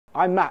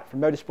I'm Matt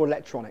from Motorsport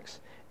Electronics,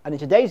 and in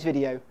today's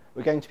video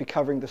we're going to be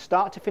covering the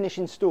start to finish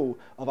install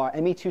of our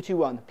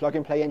ME221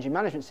 plug-and-play engine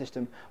management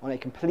system on a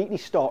completely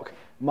stock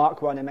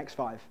Mk1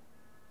 MX-5.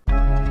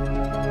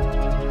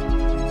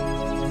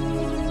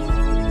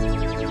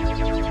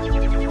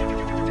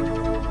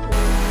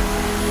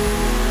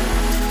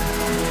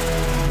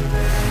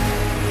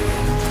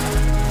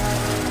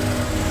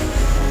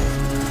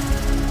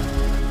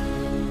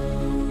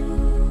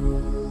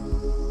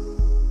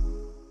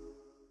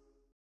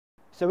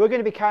 So we're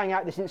going to be carrying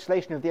out this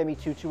installation of the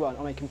ME221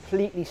 on a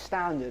completely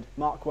standard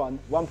Mk1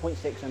 1.6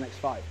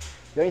 MX-5.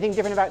 The only thing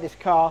different about this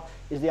car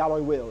is the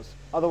alloy wheels.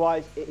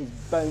 Otherwise it is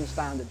bone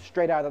standard,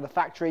 straight out of the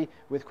factory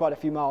with quite a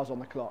few miles on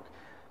the clock.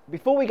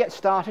 Before we get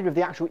started with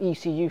the actual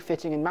ECU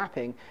fitting and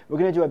mapping, we're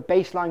going to do a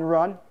baseline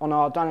run on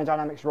our Dyno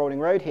Dynamics rolling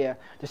road here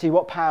to see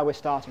what power we're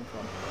starting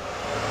from.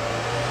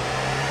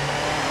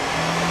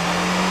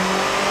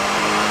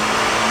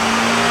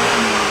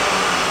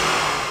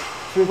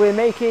 So we're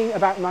making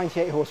about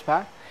 98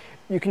 horsepower.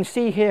 You can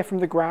see here from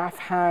the graph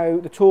how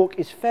the torque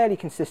is fairly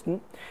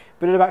consistent,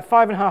 but at about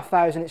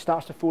 5,500 it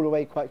starts to fall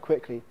away quite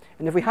quickly.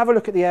 And if we have a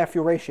look at the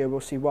air-fuel ratio, we'll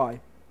see why.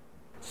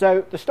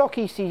 So the stock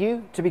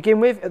ECU, to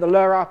begin with, at the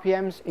lower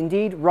RPMs,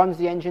 indeed runs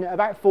the engine at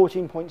about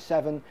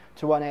 14.7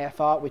 to 1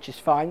 AFR, which is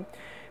fine.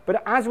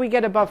 But as we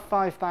get above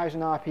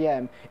 5,000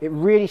 RPM, it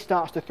really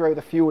starts to throw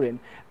the fuel in.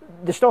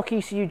 The stock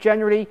ECU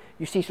generally,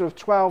 you see sort of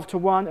 12 to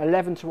 1,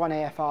 11 to 1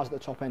 AFRs at the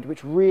top end,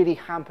 which really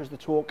hampers the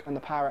torque and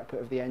the power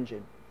output of the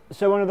engine.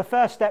 So one of the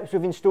first steps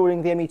with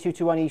installing the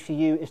ME221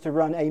 ECU is to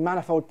run a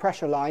manifold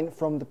pressure line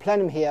from the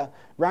plenum here,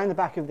 round the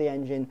back of the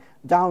engine,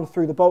 down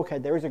through the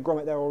bulkhead. There is a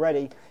grommet there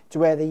already, to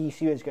where the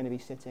ECU is going to be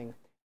sitting.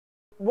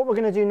 What we're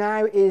going to do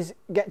now is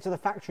get to the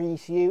factory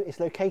ECU. It's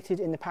located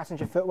in the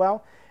passenger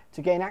footwell.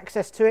 To gain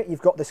access to it,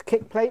 you've got this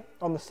kick plate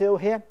on the sill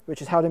here,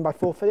 which is held in by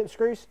 4 Phillips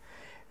screws.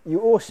 You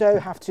also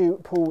have to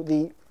pull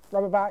the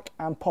rubber back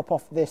and pop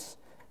off this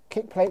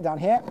kick plate down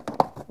here,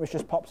 which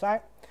just pops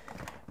out.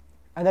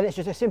 And then it's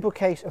just a simple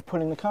case of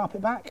pulling the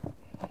carpet back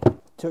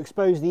to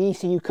expose the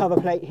ECU cover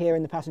plate here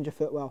in the passenger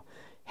footwell.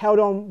 Held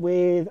on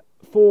with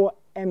 4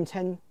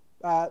 M10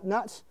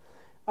 nuts.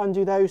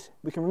 Undo those,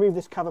 we can remove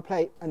this cover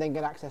plate and then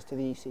get access to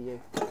the ECU.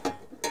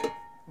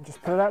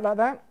 Just pull it out like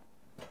that.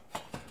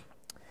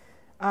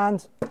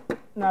 And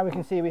now we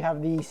can see we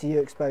have the ECU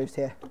exposed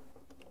here.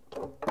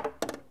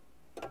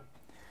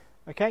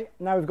 Okay,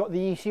 now we've got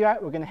the ECU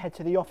out, we're going to head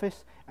to the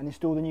office and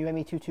install the new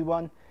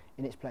ME221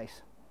 in its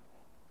place.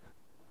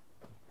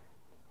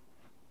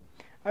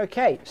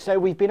 Okay, so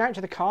we've been out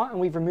to the car and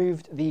we've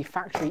removed the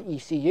factory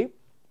ECU.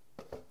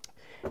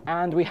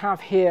 And we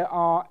have here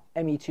our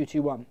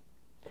ME221.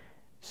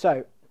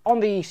 So, on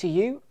the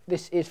ECU,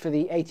 this is for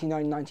the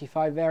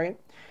 8995 variant.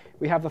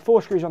 We have the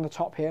 4 screws on the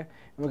top here,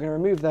 and we're going to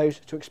remove those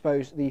to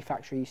expose the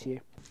factory ECU.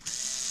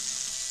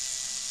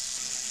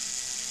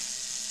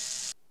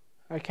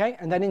 Okay,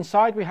 and then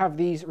inside we have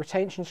these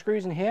retention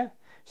screws in here,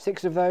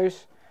 6 of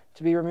those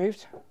to be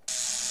removed.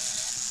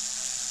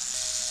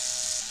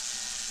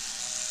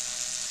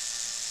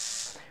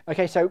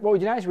 Okay, so what we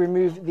do now is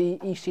remove the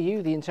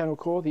ECU, the internal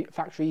core, the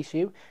factory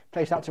ECU,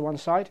 place that to one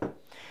side,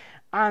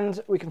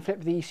 and we can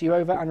flip the ECU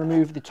over and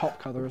remove the top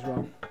cover as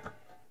well.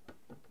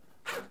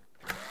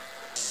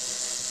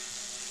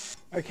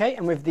 Okay,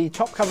 and with the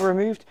top cover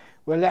removed,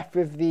 we're left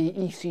with the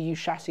ECU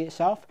chassis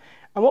itself.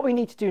 And what we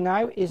need to do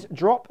now is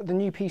drop the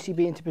new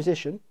PCB into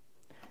position,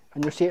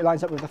 and you'll see it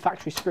lines up with the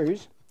factory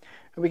screws.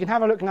 And we can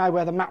have a look now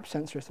where the map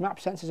sensor is. The map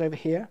sensor is over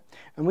here,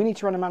 and we need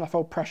to run a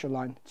manifold pressure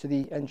line to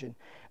the engine.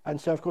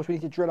 And so, of course, we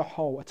need to drill a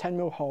hole, a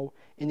 10mm hole,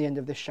 in the end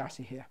of this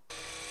chassis here.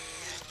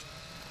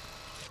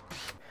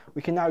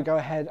 We can now go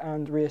ahead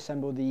and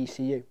reassemble the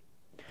ECU.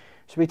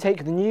 So we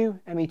take the new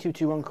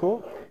ME221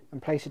 core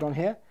and place it on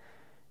here,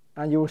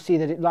 and you will see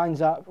that it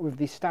lines up with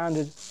the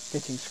standard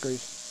fitting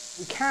screws.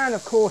 We can,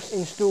 of course,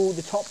 install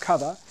the top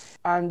cover,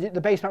 and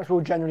the base maps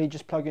will generally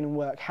just plug in and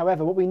work.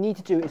 However, what we need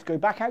to do is go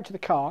back out to the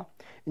car,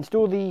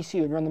 install the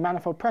ECU and run the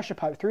manifold pressure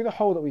pipe through the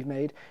hole that we've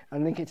made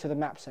and link it to the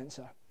map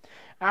sensor.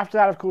 After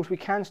that, of course, we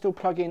can still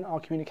plug in our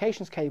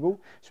communications cable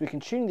so we can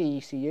tune the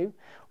ECU,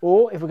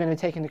 or if we're going to be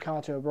taking the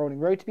car to a rolling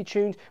road to be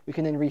tuned, we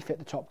can then refit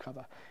the top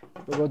cover.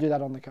 But we'll do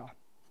that on the car.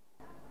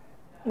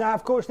 Now,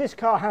 of course, this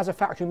car has a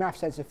factory MAF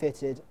sensor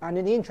fitted, and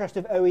in the interest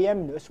of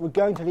OEM-ness, we're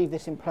going to leave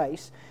this in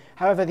place.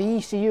 However, the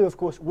ECU, of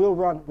course, will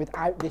run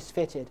without this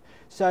fitted.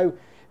 So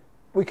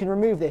we can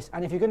remove this,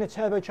 and if you're going to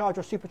turbocharge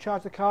or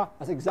supercharge the car,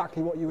 that's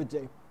exactly what you would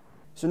do.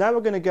 So now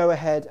we're going to go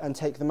ahead and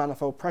take the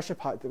manifold pressure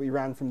pipe that we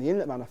ran from the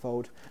inlet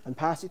manifold and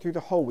pass it through the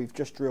hole we've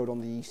just drilled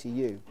on the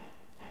ECU.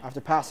 After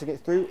passing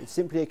it through, it's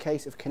simply a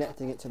case of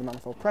connecting it to the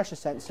manifold pressure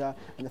sensor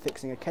and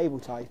affixing a cable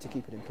tie to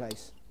keep it in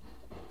place.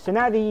 So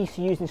now the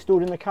ECU is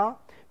installed in the car,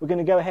 we're going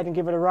to go ahead and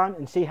give it a run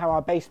and see how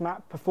our base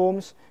map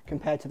performs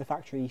compared to the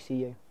factory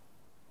ECU.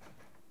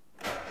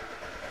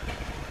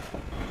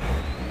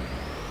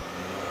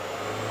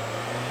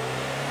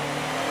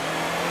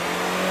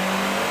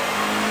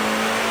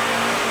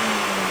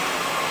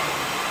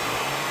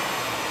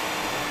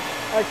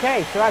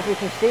 Okay, so as we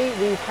can see,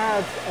 we've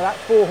had that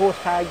 4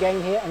 horsepower gain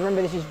here, and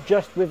remember this is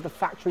just with the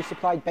factory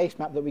supplied base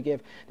map that we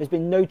give. There's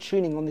been no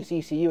tuning on this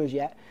ECU as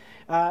yet.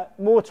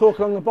 More torque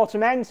along the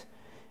bottom end,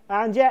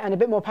 and yeah, and a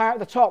bit more power at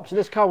the top, so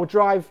this car will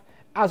drive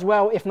as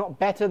well, if not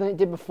better than it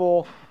did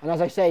before, and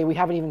as I say, we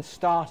haven't even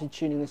started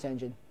tuning this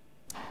engine.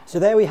 So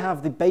there we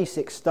have the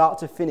basic start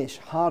to finish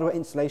hardware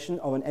installation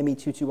of an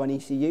ME221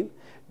 ECU.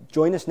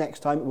 Join us next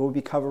time, we'll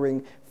be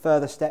covering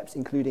further steps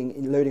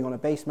including loading on a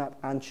base map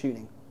and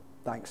tuning.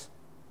 Thanks.